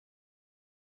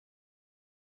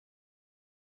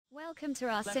Welcome to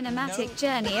our cinematic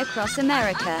journey across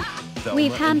America.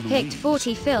 We've handpicked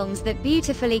 40 films that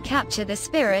beautifully capture the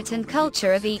spirit and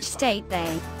culture of each state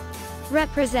they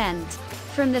represent.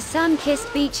 From the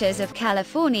sun-kissed beaches of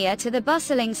California to the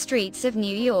bustling streets of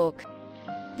New York.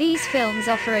 These films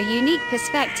offer a unique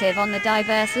perspective on the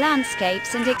diverse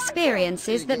landscapes and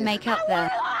experiences that make up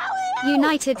the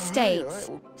United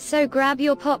States. So grab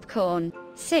your popcorn,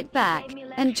 sit back,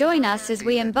 and join us as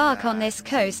we embark on this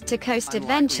coast-to-coast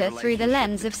adventure through the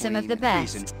lens of some of the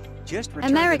best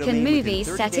American movies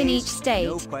set in each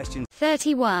state.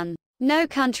 31. No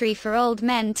Country for Old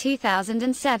Men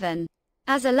 2007.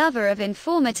 As a lover of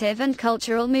informative and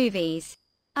cultural movies,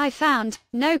 I found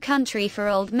No Country for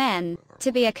Old Men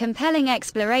to be a compelling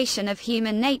exploration of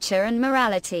human nature and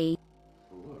morality.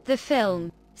 The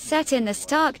film, set in the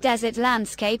stark desert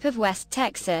landscape of West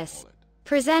Texas,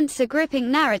 presents a gripping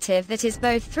narrative that is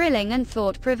both thrilling and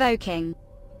thought-provoking.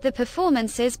 The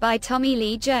performances by Tommy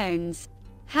Lee Jones,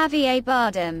 Javier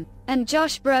Bardem, and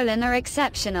Josh Brolin are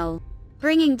exceptional,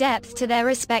 bringing depth to their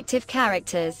respective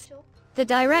characters. The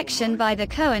direction by the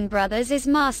Coen brothers is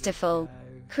masterful,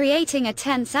 creating a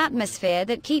tense atmosphere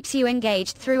that keeps you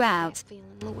engaged throughout.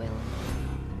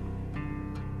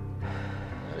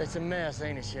 It's a mess,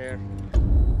 ain't it, Sheriff?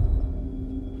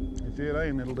 If it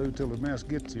ain't, it'll do till the mess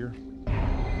gets here.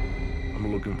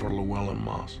 I'm looking for Llewellyn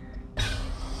Moss.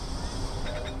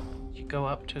 You go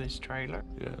up to his trailer?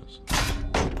 Yes.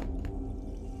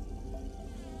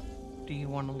 Do you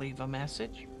want to leave a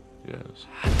message? Yes.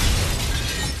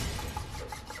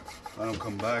 If I don't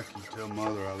come back, you tell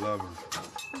Mother I love her.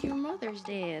 Your mother's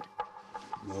dead.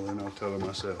 Well, then I'll tell her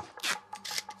myself.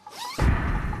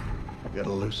 Got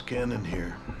a loose cannon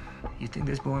here. You think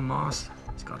this boy Moss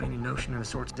has got any notion of the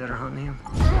sorts that are hunting him?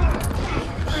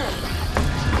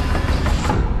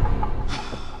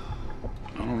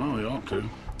 I don't know, he ought to.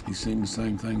 He's seen the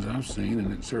same things I've seen,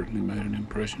 and it certainly made an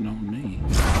impression on me.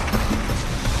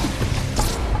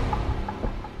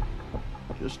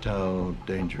 Just how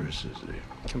dangerous is he?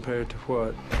 Compared to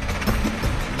what?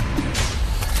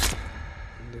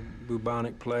 The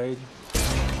bubonic plague?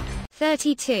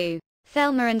 32.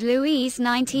 Thelma and Louise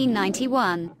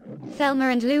 1991. Thelma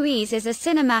and Louise is a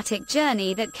cinematic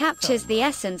journey that captures the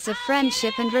essence of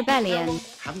friendship and rebellion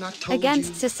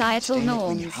against societal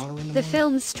norms. The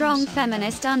film's strong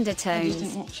feminist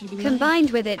undertones,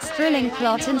 combined with its thrilling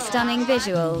plot and stunning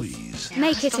visuals,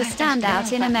 make it a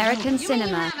standout in American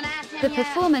cinema. The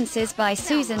performances by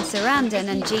Susan Sarandon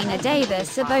and Gina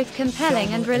Davis are both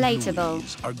compelling and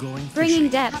relatable, bringing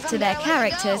depth to their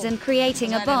characters and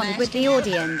creating a bond with the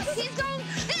audience.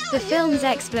 The film's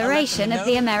exploration of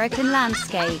the American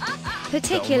landscape,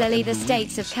 particularly the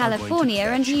states of California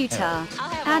and Utah,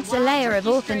 adds a layer of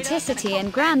authenticity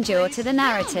and grandeur to the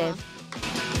narrative.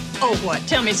 Oh, what?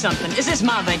 Tell me something. Is this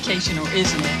my vacation or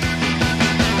isn't it?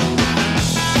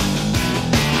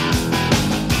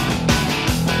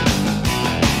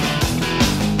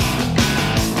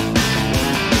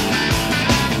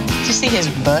 See his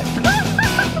butt?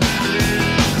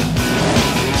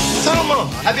 Thelma,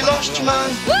 have you lost your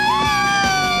mind?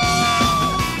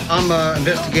 I'm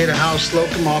investigator Hal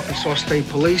Slocum, Arkansas State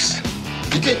Police.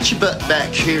 You get your butt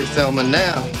back here, Thelma,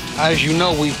 now. As you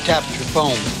know, we've tapped your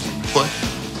phone. What?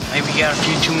 Maybe you got a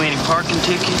few too many parking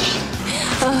tickets?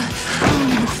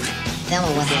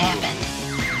 Thelma, what happened?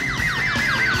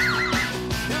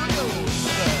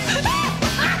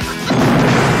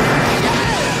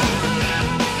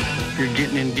 You're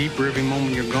getting in deeper every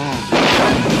moment you're gone.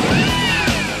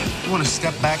 You want to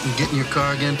step back and get in your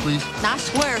car again, please? I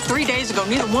swear, 3 days ago,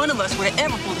 neither one of us would have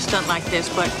ever pulled a stunt like this,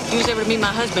 but if you was ever to meet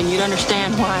my husband, you'd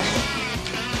understand why.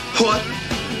 What?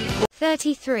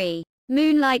 33.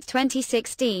 Moonlight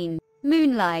 2016.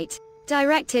 Moonlight,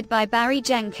 directed by Barry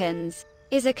Jenkins,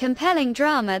 is a compelling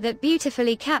drama that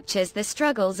beautifully captures the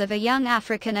struggles of a young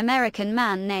African-American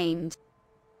man named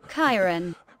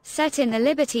Kyron. Set in the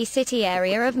Liberty City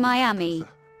area of Miami,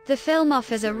 the film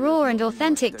offers a raw and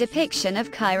authentic depiction of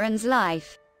Kyron's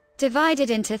life, divided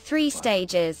into 3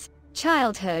 stages: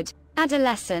 childhood,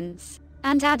 adolescence,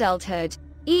 and adulthood.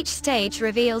 Each stage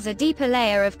reveals a deeper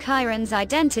layer of Kyron's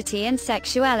identity and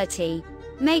sexuality,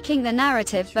 making the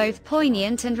narrative both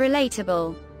poignant and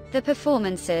relatable. The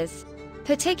performances,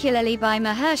 particularly by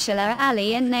Mahershala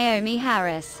Ali and Naomi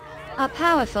Harris, are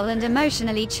powerful and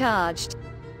emotionally charged.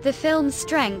 The film's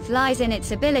strength lies in its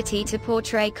ability to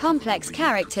portray complex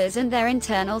characters and their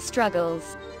internal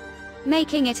struggles,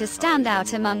 making it a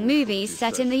standout among movies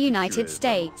set in the United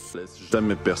States.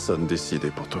 Jamais personne décidé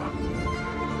pour toi.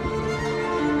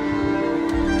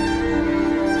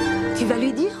 Tu vas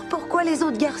lui dire pourquoi les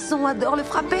autres garçons adorent le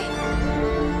frapper?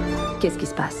 Qu'est-ce qui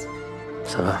se passe?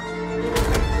 Ça va?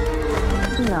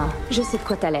 Non, je sais de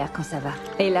quoi t'as l'air quand ça va.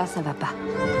 Et là, ça va pas.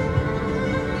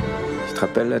 Tu te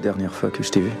rappelles la dernière fois que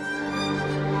je t'ai vu?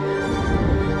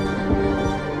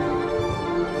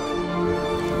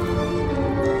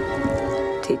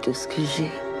 T'es tout ce que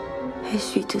j'ai. Et je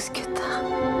suis tout ce que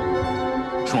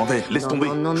t'as. Je m'en vais, laisse tomber.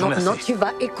 Non, tu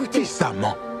vas écouter.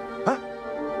 Décemment. Hein?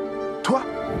 Toi?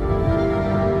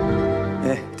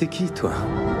 Eh, t'es qui, toi?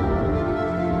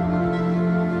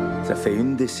 Ça fait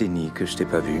une décennie que je t'ai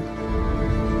pas vu.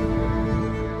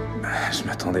 Je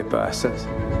m'attendais pas à ça.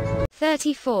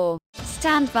 34.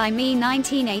 Stand By Me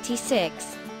 1986.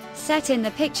 Set in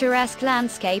the picturesque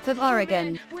landscape of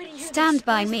Oregon. Stand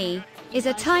By Me is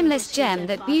a timeless gem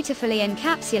that beautifully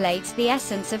encapsulates the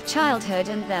essence of childhood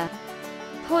and the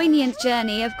poignant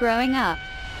journey of growing up.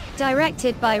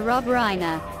 Directed by Rob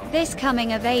Reiner, this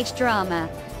coming-of-age drama,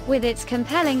 with its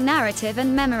compelling narrative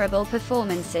and memorable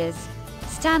performances,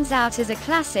 stands out as a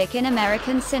classic in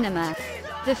American cinema.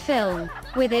 The film,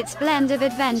 with its blend of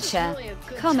adventure,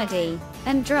 comedy,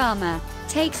 and drama,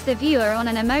 takes the viewer on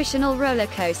an emotional roller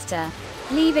coaster,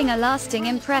 leaving a lasting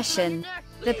impression.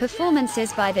 The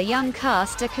performances by the young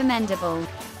cast are commendable,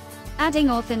 adding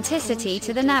authenticity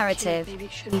to the narrative. Maybe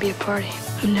it shouldn't be a party.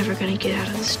 I'm never gonna get out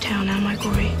of this town, am I,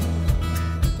 Corey?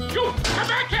 You, come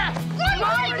back here!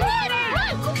 Run, run!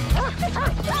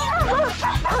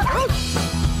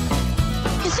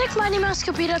 You think Mighty Mouse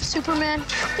could beat up Superman?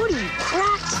 What are you,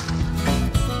 cracked?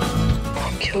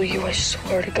 I'll kill you, I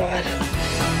swear to God.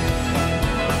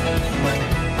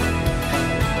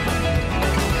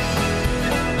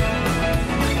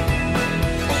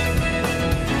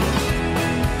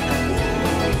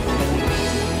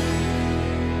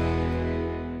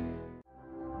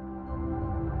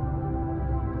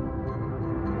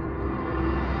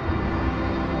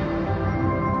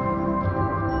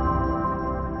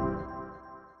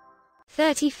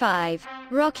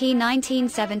 Rocky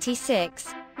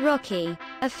 1976. Rocky,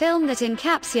 a film that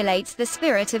encapsulates the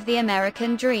spirit of the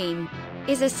American dream,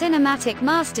 is a cinematic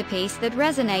masterpiece that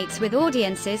resonates with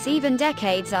audiences even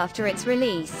decades after its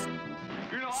release.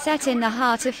 Set in the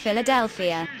heart of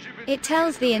Philadelphia, it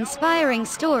tells the inspiring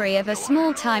story of a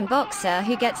small-time boxer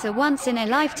who gets a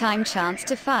once-in-a-lifetime chance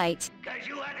to fight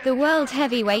the world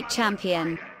heavyweight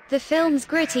champion. The film's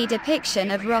gritty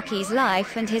depiction of Rocky's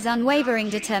life and his unwavering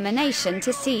determination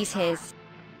to seize his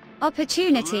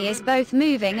opportunity is both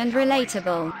moving and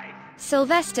relatable.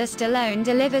 Sylvester Stallone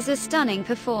delivers a stunning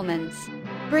performance,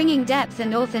 bringing depth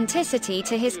and authenticity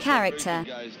to his character.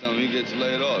 He gets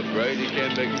laid off, right? He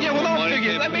can't make Yeah, well, I'll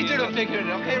figure. Let me do the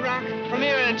figuring, okay, Rock? From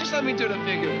here in, just let me do the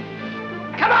figuring.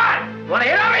 Come on! Wanna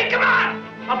hit on me? Come on!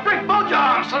 I'll break both your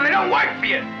arms so they don't work for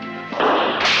you.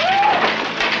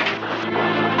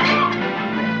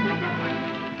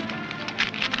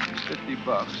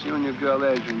 $50. You and your girl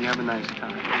Adrian, you have a nice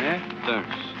time, yeah?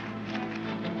 Thanks.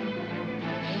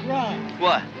 Hey, Rob.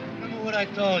 What? Remember what I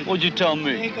told you? What'd you tell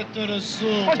me? Take her to the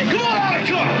zoo. Come on,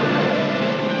 come on!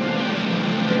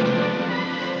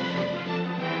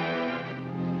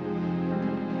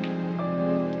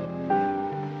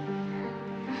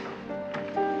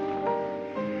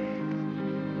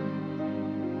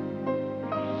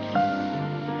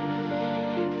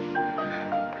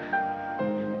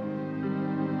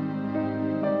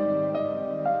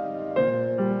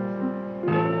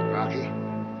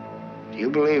 Do you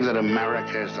believe that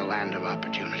America is the land of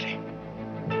opportunity?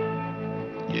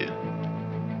 Yeah.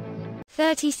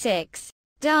 36.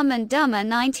 Dumb and Dumber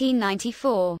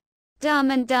 1994.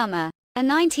 Dumb and Dumber, a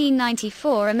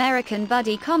 1994 American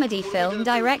buddy comedy film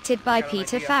directed by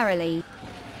Peter Farrelly,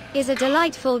 is a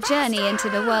delightful journey into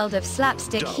the world of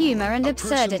slapstick humor and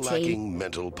absurdity.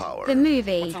 The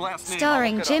movie,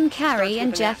 starring Jim Carrey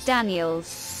and Jeff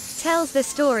Daniels, tells the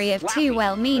story of two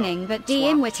well-meaning but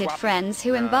dim-witted friends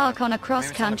who embark on a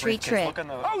cross-country trip.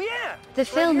 The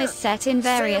film is set in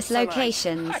various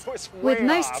locations, with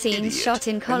most scenes shot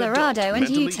in Colorado and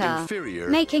Utah,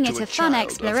 making it a fun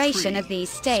exploration of these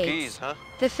states.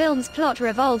 The film's plot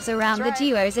revolves around the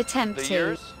duo's attempt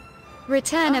to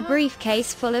return a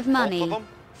briefcase full of money,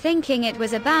 thinking it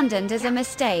was abandoned as a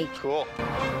mistake.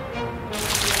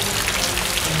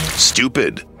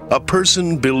 Stupid. A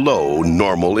person below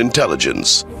normal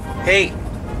intelligence. Hey,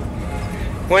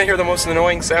 want to hear the most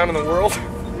annoying sound in the world?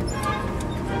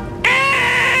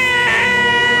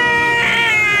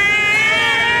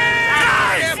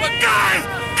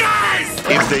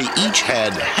 If they each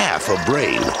had half a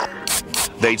brain,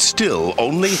 they'd still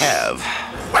only have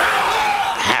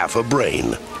half a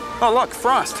brain. Oh, look,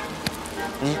 Frost.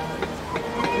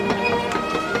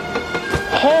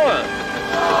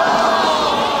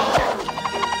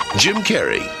 Jim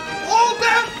Carrey. Hold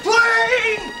that plane!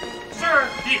 sir.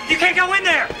 You can't go in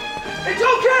there. It's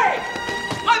okay.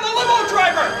 I'm the limo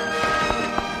driver.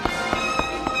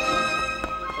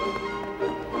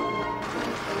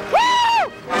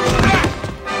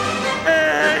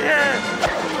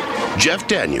 Jeff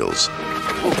Daniels.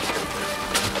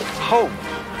 Oh,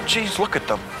 geez, look at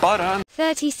the butt on.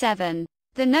 37.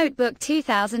 The Notebook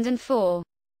 2004.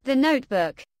 The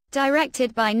Notebook,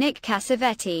 directed by Nick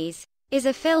Cassavetes, is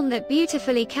a film that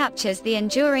beautifully captures the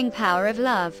enduring power of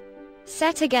love.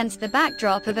 Set against the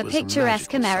backdrop of a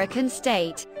picturesque American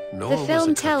state, the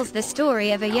film tells the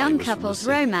story of a young couple's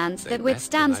romance that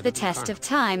withstands the test of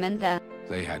time and the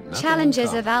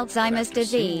challenges of Alzheimer's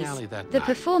disease. The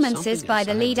performances by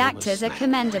the lead actors are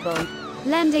commendable,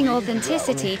 lending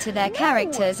authenticity to their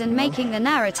characters and making the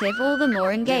narrative all the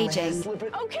more engaging.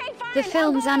 The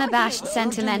film's unabashed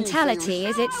sentimentality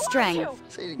is its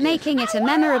strength, making it a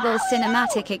memorable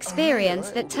cinematic experience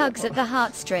that tugs at the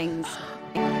heartstrings.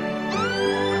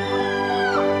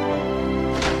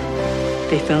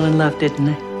 They fell in love, didn't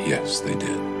they? Yes, they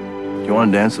did. You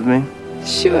want to dance with me?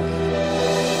 Sure.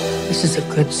 This is a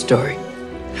good story.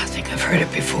 I think I've heard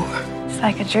it before. It's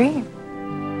like a dream.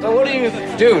 So what do you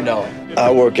do, Noah?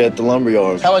 I work at the lumber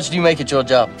yard. How much do you make at your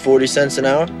job? 40 cents an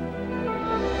hour.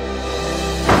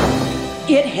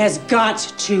 It has got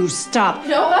to stop.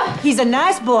 Noah? He's a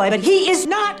nice boy, but he is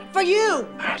not for you.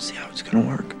 I don't see how it's gonna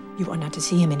work. You are not to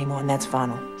see him anymore, and that's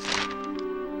final.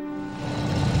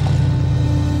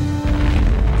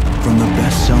 From the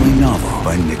best-selling novel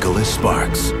by Nicholas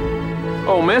Sparks.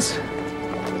 Oh, miss.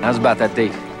 How's about that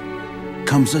date?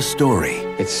 Comes a story.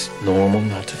 It's normal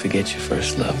not to forget your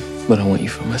first love, but I want you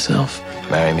for myself.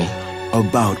 Marry me.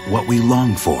 About what we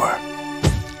long for.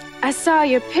 I saw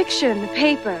your picture in the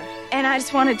paper, and I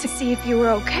just wanted to see if you were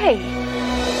okay.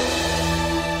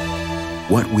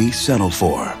 What we settle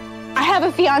for. I have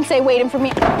a fiancé waiting for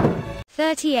me.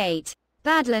 38.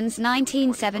 Badlands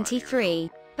 1973.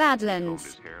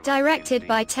 Badlands, directed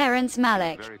by Terrence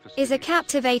Malick, is a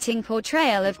captivating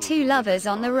portrayal of two lovers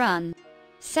on the run.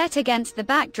 Set against the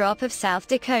backdrop of South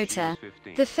Dakota,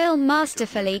 the film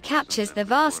masterfully captures the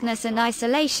vastness and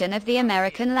isolation of the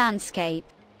American landscape.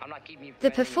 The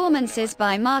performances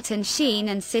by Martin Sheen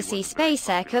and Sissy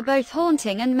Spacek are both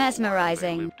haunting and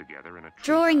mesmerizing,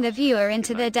 drawing the viewer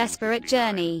into their desperate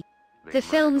journey. The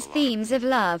film's themes of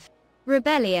love,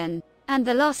 rebellion, and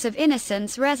the loss of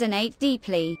innocence resonate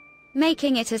deeply,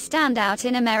 making it a standout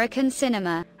in American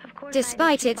cinema.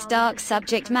 Despite its dark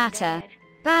subject matter,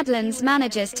 Badlands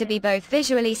manages to be both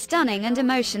visually stunning and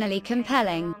emotionally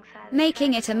compelling,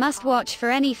 making it a must-watch for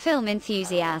any film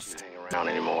enthusiast. Not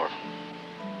anymore.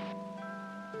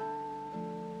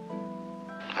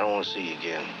 I don't want to see you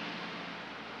again.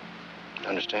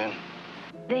 Understand?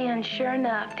 Then, sure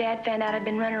enough, Dad found out I'd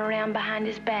been running around behind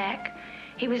his back.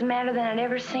 He was madder than I'd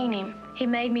ever seen him. He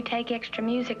made me take extra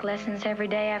music lessons every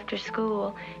day after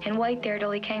school and wait there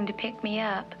till he came to pick me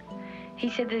up. He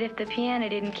said that if the piano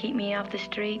didn't keep me off the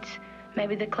streets,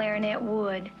 maybe the clarinet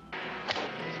would.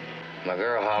 My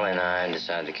girl Holly and I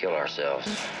decided to kill ourselves,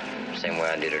 same way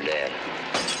I did her dad.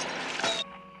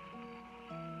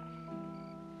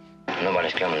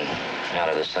 Nobody's coming out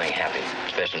of this thing happy,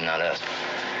 especially not us.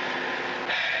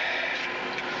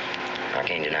 I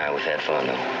can't deny we've had fun,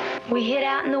 though. We hid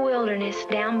out in the wilderness,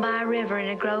 down by a river in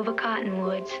a grove of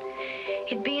cottonwoods.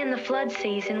 It'd be in the flood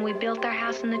season. We built our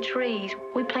house in the trees.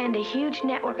 We planned a huge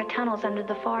network of tunnels under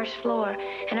the forest floor,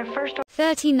 and our first...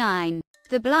 39.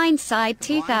 The Blind Side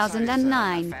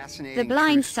 2009. The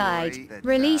Blind Side,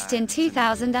 released in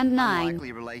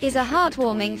 2009, is a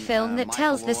heartwarming film that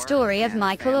tells the story of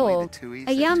Michael Orr,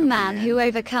 a young man who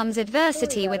overcomes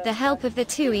adversity with the help of the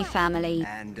Toohey family.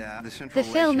 The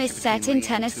film is set in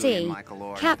Tennessee,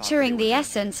 capturing the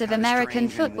essence of American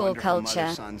football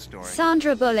culture.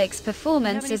 Sandra Bullock's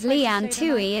performance as Leanne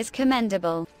Toohey is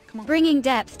commendable, bringing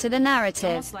depth to the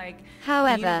narrative.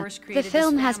 However, the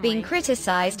film has been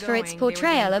criticized for its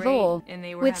portrayal of Orr,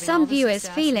 with some viewers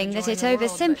feeling that it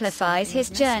oversimplifies his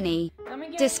journey.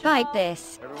 Despite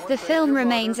this, the film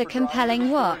remains a compelling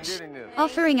watch,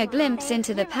 offering a glimpse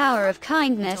into the power of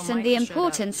kindness and the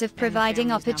importance of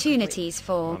providing opportunities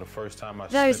for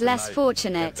those less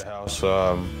fortunate.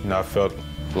 I felt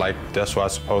like that's where I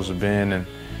was supposed to be in, and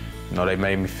they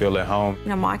made me feel at home.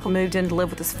 Michael moved in to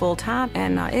live with us full time,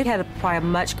 and it had probably a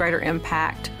much greater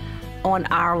impact on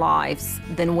our lives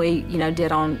than we,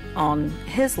 did on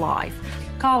his life.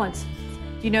 Collins,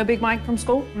 you know Big Mike from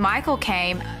school? Michael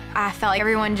came. I felt like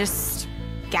everyone just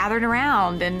gathered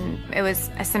around, and it was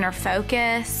a center of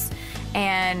focus,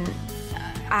 and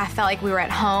I felt like we were at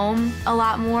home a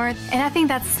lot more. And I think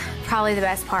that's probably the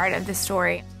best part of the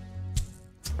story.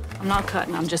 I'm not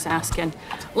cutting, I'm just asking.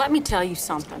 Let me tell you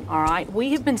something, all right?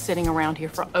 We have been sitting around here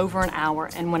for over an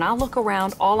hour, and when I look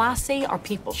around, all I see are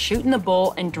people shooting the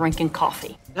bull and drinking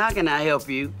coffee. How can I help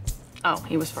you? Oh,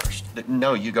 he was first.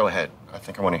 No, you go ahead. I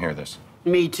think I want to hear this.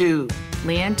 Me too.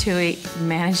 Leanne Tui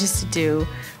manages to do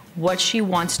what she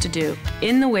wants to do,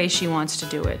 in the way she wants to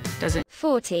do it. Doesn't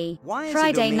 40.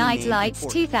 Friday Night Lights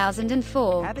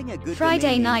 2004.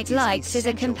 Friday Night Lights is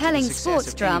a compelling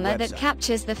sports drama that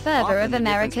captures the fervor of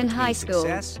American high school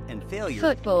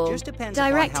football.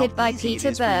 Directed by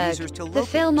Peter Berg, the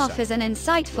film offers an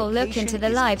insightful look into the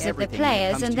lives of the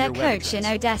players and their coach in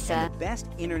Odessa,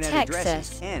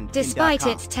 Texas. Despite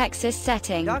its Texas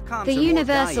setting, the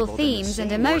universal themes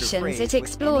and emotions it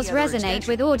explores resonate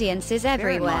with audiences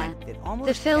everywhere.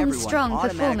 The film's strong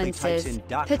performances,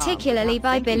 particularly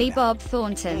by Billy Bob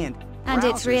Thornton, and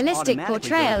its realistic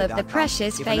portrayal of the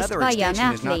pressures faced by young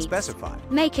athletes,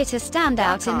 make it a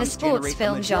standout in the sports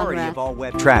film genre.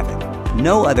 Traffic.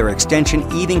 No other extension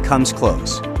even comes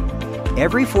close.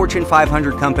 Every Fortune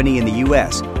 500 company in the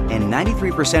U.S. and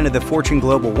 93% of the Fortune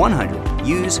Global 100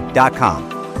 use .com.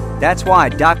 That's why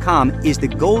 .com is the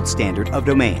gold standard of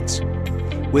domains.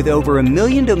 With over 1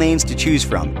 million domains to choose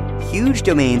from, Huge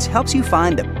Domains helps you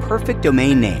find the perfect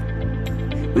domain name.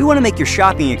 We want to make your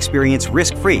shopping experience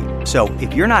risk-free, so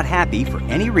if you're not happy for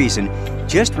any reason,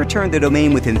 just return the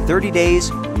domain within 30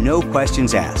 days, no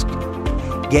questions asked.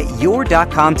 Get your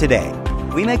 .com today.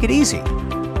 We make it easy.